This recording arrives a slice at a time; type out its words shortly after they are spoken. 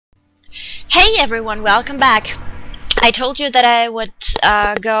Hey everyone, welcome back. I told you that I would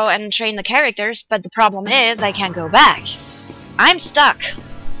go and train the characters, but the problem is I can't go back. I'm stuck,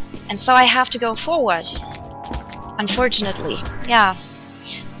 and so I have to go forward. Unfortunately, yeah.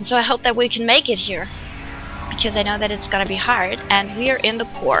 And so I hope that we can make it here, because I know that it's gonna be hard, and we are in the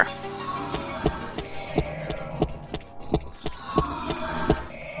core.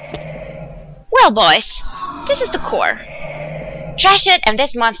 Well boys, this is the core. Trash it and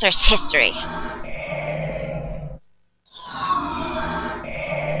this monster's history.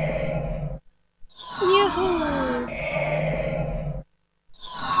 Yoo-hoo!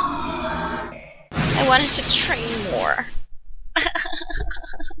 I wanted to train more.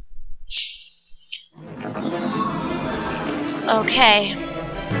 Okay.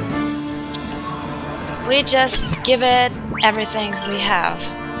 We just give it everything we have.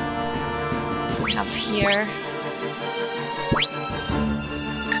 Up here.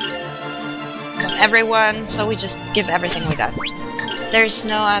 Everyone, so we just give everything we got. There's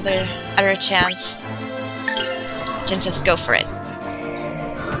no other chance. Just go for it.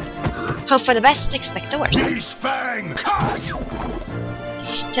 Hope for the best, expect the worst.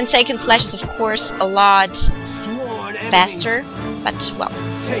 10 second flash is of course a lot faster, but well.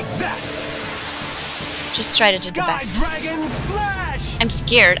 Take that. Just try to do the best. I'm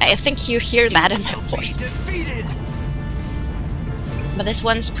scared. I think you hear that in my voice. But this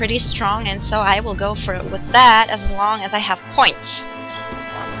one's pretty strong, and so I will go for it with that as long as I have points.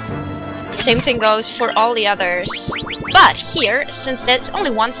 Same thing goes for all the others. But here, since there's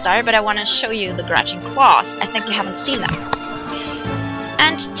only 1 star, but I want to show you the Grudging Claws. I think we haven't seen them.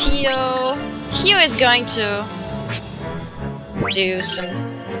 And Tio is going to do some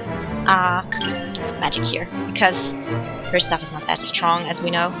magic here, because her stuff is not that strong, as we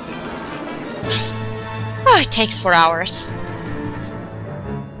know. Oh, it takes 4 hours.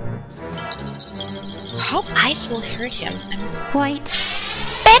 I hope ice will hurt him. I'm quite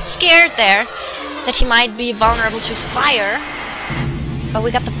bit scared there that he might be vulnerable to fire. But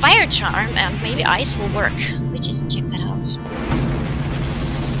we got the fire charm, and maybe ice will work. We just check that out.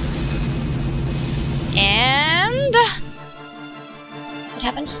 And what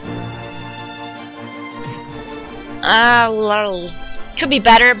happens? Lol. Could be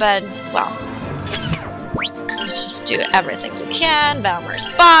better, but well. Let's just do everything we can.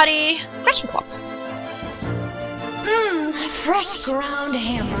 Valmar's body. Grudging Claws. Fresh ground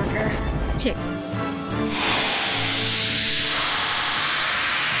hamburger.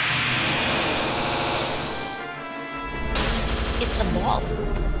 It's a ball.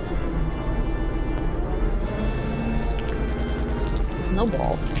 It's no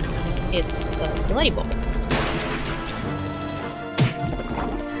ball. It's a bloody ball.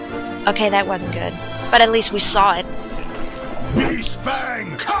 Okay, that wasn't good. But at least we saw it. Beast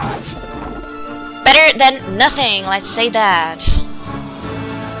Fang cut! Better than nothing, let's say that.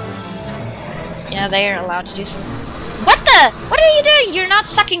 Yeah, they are allowed to do some... What the? What are you doing? You're not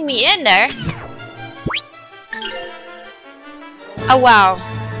sucking me in there. Oh, wow.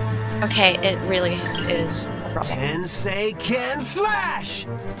 Okay, it really is a problem. Tensei can slash!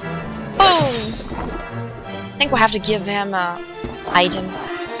 Boom! I think we'll have to give him an item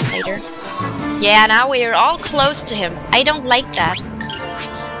later. Yeah, now we are all close to him. I don't like that.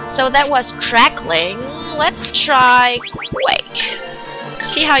 So that was crackling. Let's try quake.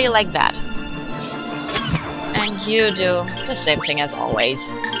 See how you like that. And you do the same thing as always.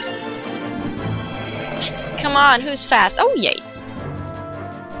 Come on, who's fast? Oh, yay.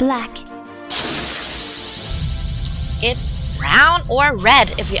 Black. It's brown or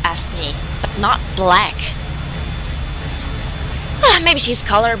red, if you ask me, but not black. Maybe she's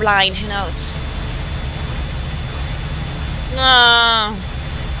colorblind, who knows? No.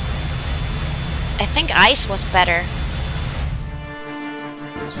 I think ice was better.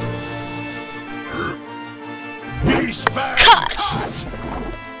 Cut!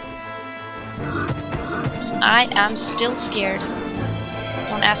 I am still scared.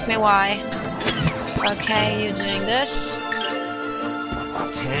 Don't ask me why. Okay, you're doing this.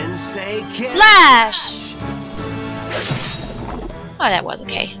 Flash! Oh, that was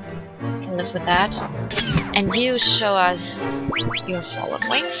okay. Can live with that. And you show us your fallen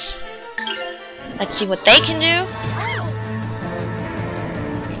wings. Let's see what they can do.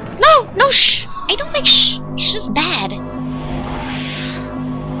 No! No, shh! I don't like shh! Shh is bad.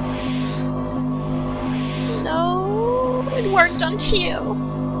 No, it worked on Tio.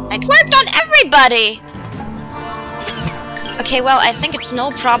 It worked on everybody! Okay, well, I think it's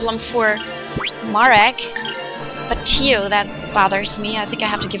no problem for Marek. But Tio, that bothers me. I think I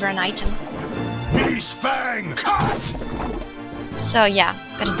have to give her an item. Beast Fang cut! So yeah,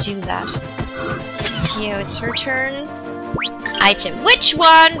 gotta do that. Tio, it's her turn. Item. Which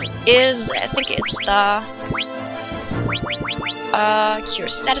one is... I think it's the... cure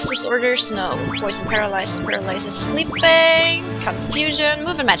status disorders. No. Poison, paralyzes, sleeping, confusion,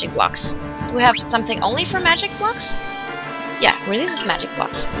 move and magic blocks. Do we have something only for magic blocks? Yeah, releases magic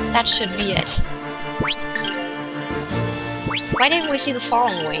blocks. That should be it. Why didn't we see the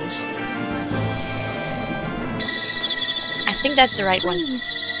fallen wings? I think that's the right one. Please,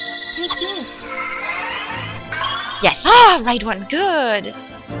 take this. Yes. Ah, right one. Good.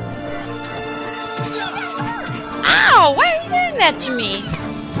 Ow! Why are you doing that to me?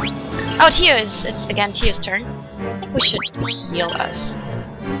 Oh, it's again Tio's turn. I think we should heal us.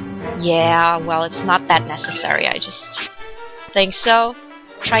 Yeah, well, it's not that necessary. I just think so.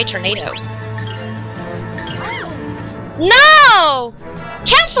 Try tornado. No!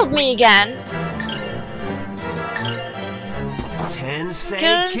 Cancelled me again. 10 say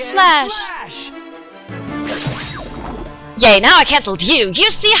Good can flash. slash. Yay, now I cancelled you.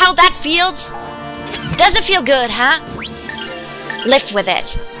 You see how that feels? Doesn't feel good, huh? Live with it.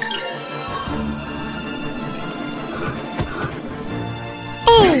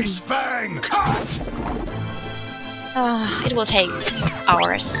 Ooh! Beast fang cut. It will take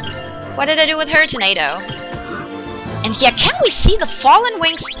hours. What did I do with her tornado? And yeah, can we see the fallen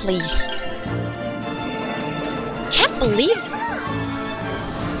wings, please? Can't believe it.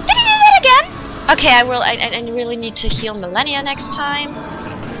 Did he do that again? Okay, I will. I really need to heal Millennia next time.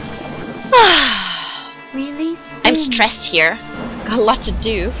 Release. I'm stressed here. Got a lot to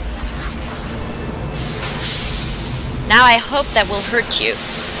do. Now I hope that will hurt you.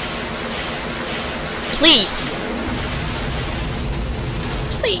 Please.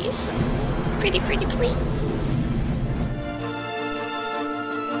 Please. Pretty, please.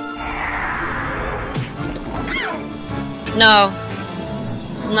 No.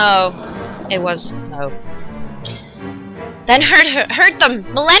 No. It was no. Then hurt them!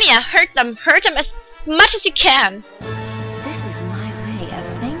 Millennia, hurt them as much as you can! This is my way of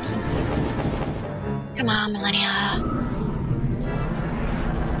thanking you. Come on, Millennia.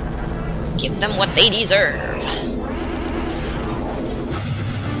 Give them what they deserve.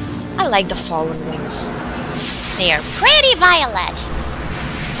 I like the fallen wings. They are pretty violet.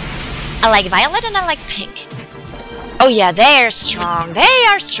 I like violet and I like pink. Oh yeah, they're strong. They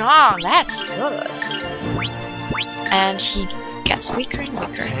are strong. That's good. And he gets weaker and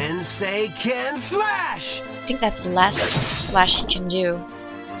weaker. 10 say can slash. I think that's the last slash he can do.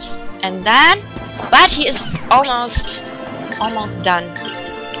 And then, but he is almost done.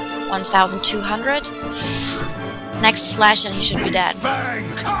 1,200. Next slash and he should be dead.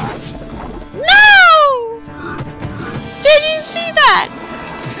 Fang cut. No! Did you see that?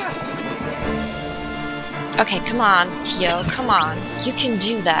 Okay, come on, Tio, come on. You can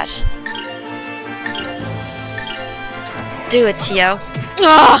do that. Do it, Tio.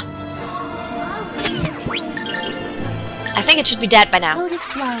 Ugh! I think it should be dead by now. Lotus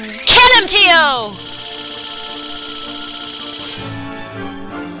flower. Kill him, Tio!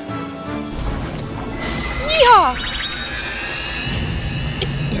 Yeah! It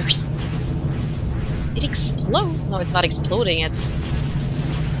bursts. It explodes. No, it's not exploding, it's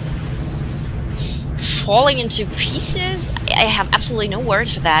falling into pieces? I have absolutely no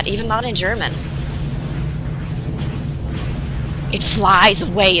words for that, even not in German. It flies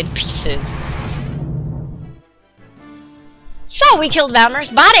away in pieces. So we killed Valmar's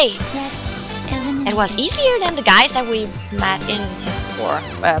body! It was easier than the guys that we met in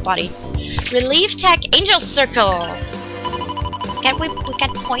his body. Relief tech Angel Circle! Can we get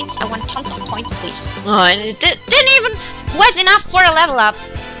points? I want tons of points, please. Oh, and it didn't even was enough for a level up.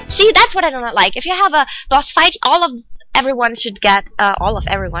 See, that's what I do not like. If you have a boss fight, everyone should get a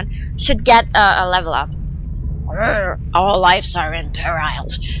level up. All lives are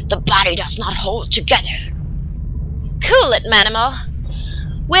imperiled. The body does not hold together. Cool it, Manimal.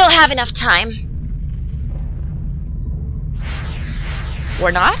 We'll have enough time.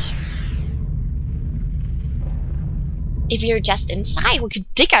 Or not? If you're just inside, we could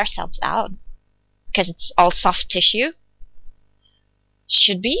dig ourselves out. Because it's all soft tissue.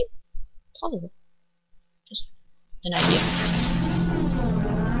 Should be possible. Just an idea.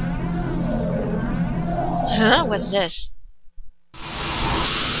 Huh? What's this?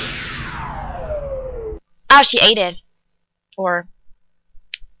 Oh, she ate it. Or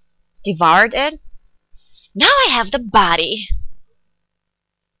devoured it. Now I have the body.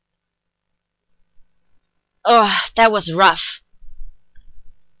 Oh, that was rough.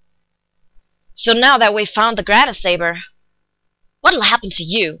 So now that we found the Grandia Saber, what'll happen to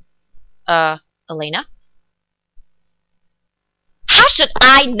you, Elena? How should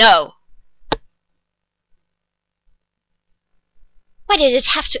I know? Why did it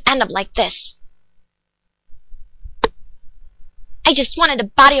have to end up like this? I just wanted a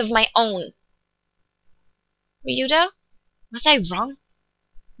body of my own. Ryudo? Was I wrong?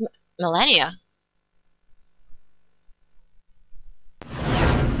 Millennia?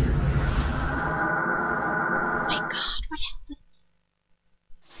 My god, what happened?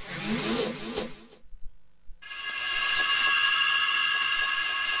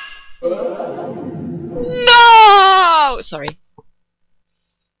 No! Sorry.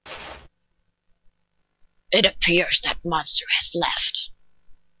 It appears that monster has left.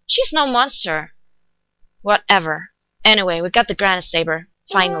 She's no monster. Whatever. Anyway, we got the Grandia Saber.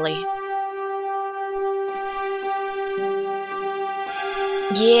 Finally.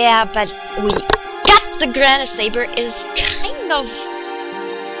 Yeah, but we got the Grandia Saber is kind of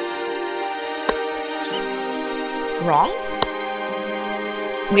wrong.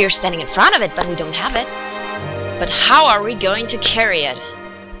 We are standing in front of it, but we don't have it. But how are we going to carry it?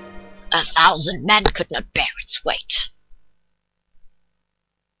 1,000 men could not bear its weight.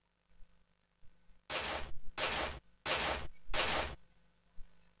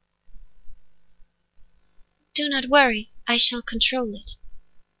 Do not worry, I shall control it.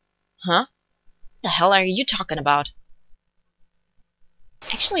 Huh? What the hell are you talking about?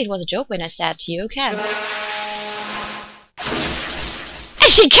 Actually, it was a joke when I said you can.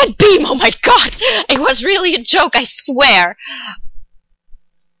 And she can beam! Oh my god! It was really a joke, I swear!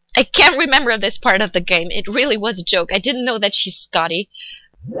 I can't remember this part of the game. It really was a joke. I didn't know that she's Scotty.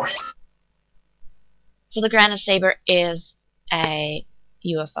 So the Grandia Saber is a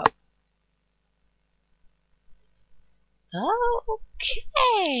UFO.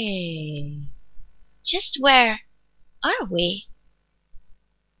 Okay. Just where are we?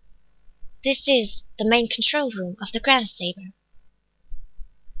 This is the main control room of the Grandia Saber.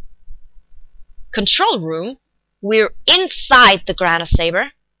 Control room? We're inside the Grandia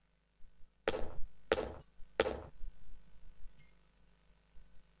Saber.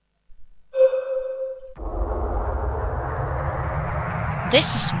 This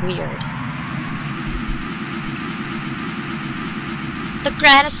is weird. The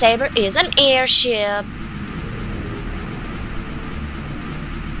Grandia Saber is an airship.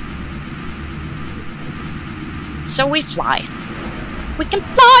 So we fly. We can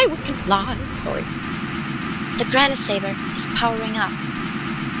fly, we can fly. Sorry. The Grandia Saber is powering up.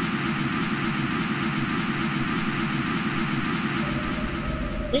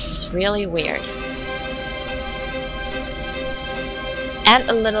 This is really weird. And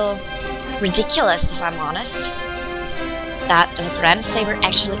a little ridiculous, if I'm honest, that the Grandia Saber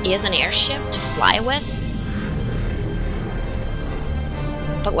actually is an airship to fly with.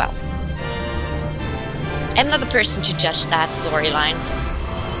 But well, I'm not the person to judge that storyline.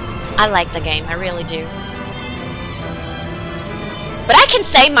 I like the game, I really do. But I can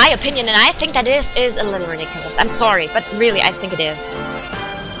say my opinion, and I think that this is a little ridiculous. I'm sorry, but really, I think it is.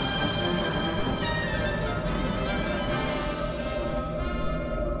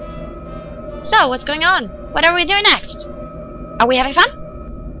 So, what's going on? What are we doing next? Are we having fun?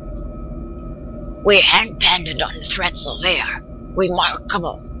 We're hand-pendant on the threads of air.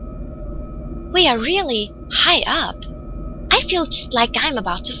 Remarkable. We are really high up. I feel just like I'm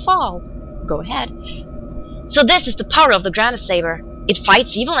about to fall. Go ahead. So this is the power of the Grandia Saber. It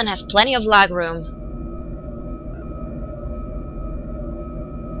fights evil and has plenty of lag room.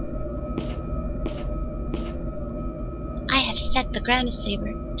 I have set the Grandia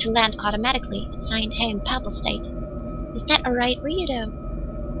Saber to land automatically at Cyan Papal State. Is that alright, Ryudo?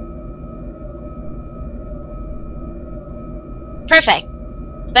 Perfect!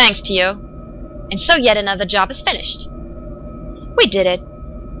 Thanks to you. And so yet another job is finished. We did it.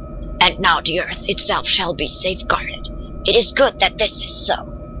 And now the Earth itself shall be safeguarded. It is good that this is so.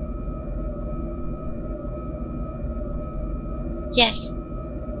 Yes.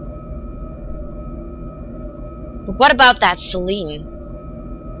 But what about that Celine?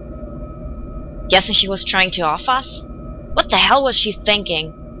 Guessing she was trying to off us? What the hell was she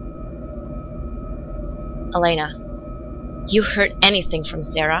thinking? Elena, you heard anything from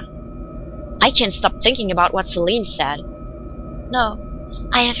Sarah? I can't stop thinking about what Celine said. No,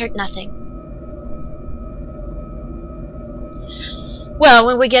 I have heard nothing. Well,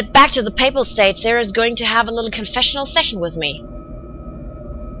 when we get back to the Papal State, Sarah's going to have a little confessional session with me.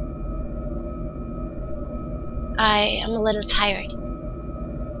 I am a little tired.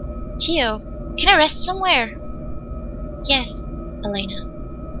 Tio, can I rest somewhere? Yes, Elena.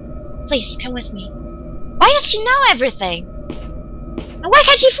 Please, come with me. Why does she know everything? And why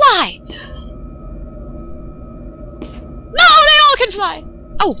can't she fly? No, they all can fly!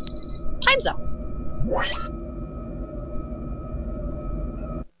 Oh, time zone.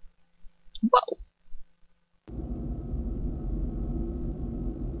 Whoa.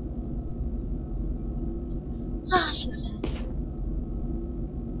 Ah, so sad.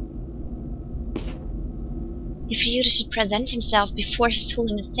 If Ryudo should present himself before His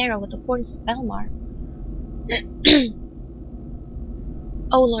Holiness Sarah with the horns of Valmar.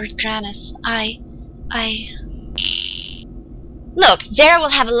 Oh, Lord Granus, Look, Zara will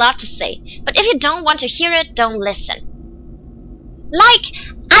have a lot to say, but if you don't want to hear it, don't listen. Like,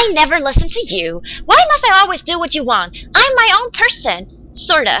 I never listen to you. Why must I always do what you want? I'm my own person.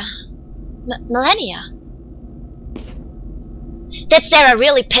 Sorta. Millennia. That Zara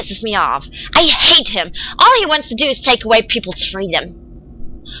really pisses me off. I hate him. All he wants to do is take away people's freedom.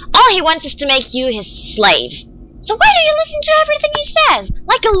 All he wants is to make you his slave. So why do you listen to everything he says?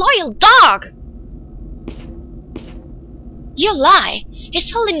 Like a loyal dog. You lie.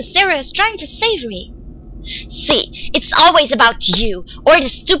 His Holiness Sarah is trying to save me. See, it's always about you, or the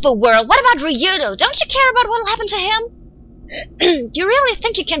stupid world. What about Ryudo? Don't you care about what will happen to him? Do you really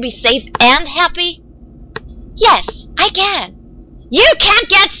think you can be safe and happy? Yes, I can. You can't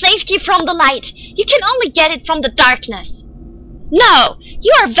get safety from the light. You can only get it from the darkness. No,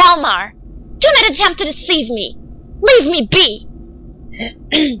 you are Valmar. Do not attempt to deceive me. Leave me be.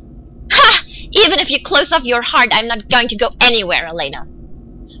 Ha! Even if you close off your heart, I'm not going to go anywhere, Elena.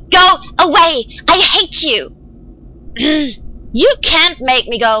 Go away! I hate you! You can't make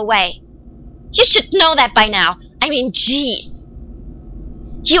me go away. You should know that by now. I mean, jeez.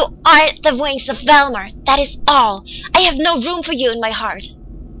 You are the wings of Valmar. That is all. I have no room for you in my heart.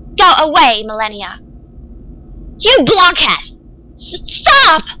 Go away, Millennia. You blockhead!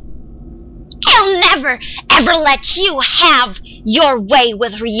 Stop! I'll never, ever let you have your way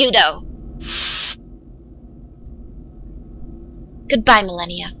with Ryudo. Goodbye,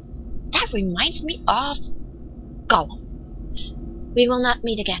 Millennia. That reminds me of Gollum. We will not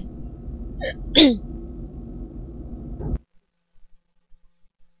meet again.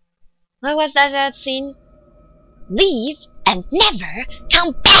 What was that scene? Leave and never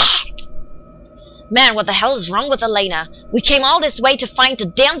come back! Man, what the hell is wrong with Elena? We came all this way to find the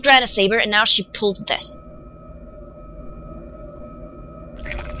damn Grandia Saber and now she pulled this.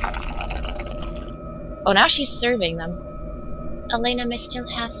 Oh, now she's serving them. Elena may still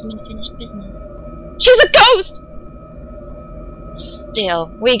have some unfinished business. She's a ghost! Still,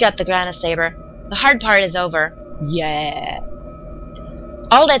 we got the Grandia Saber. The hard part is over. Yes.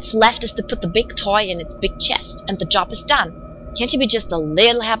 All that's left is to put the big toy in its big chest, and the job is done. Can't you be just a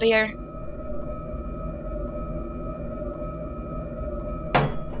little happier?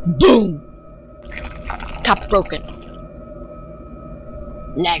 Boom! Cup broken.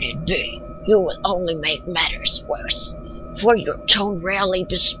 Let it be. You will only make matters worse, for your tone rarely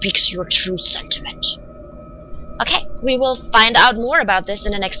bespeaks your true sentiment. Okay, we will find out more about this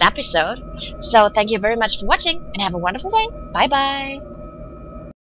in the next episode. So thank you very much for watching, and have a wonderful day. Bye bye!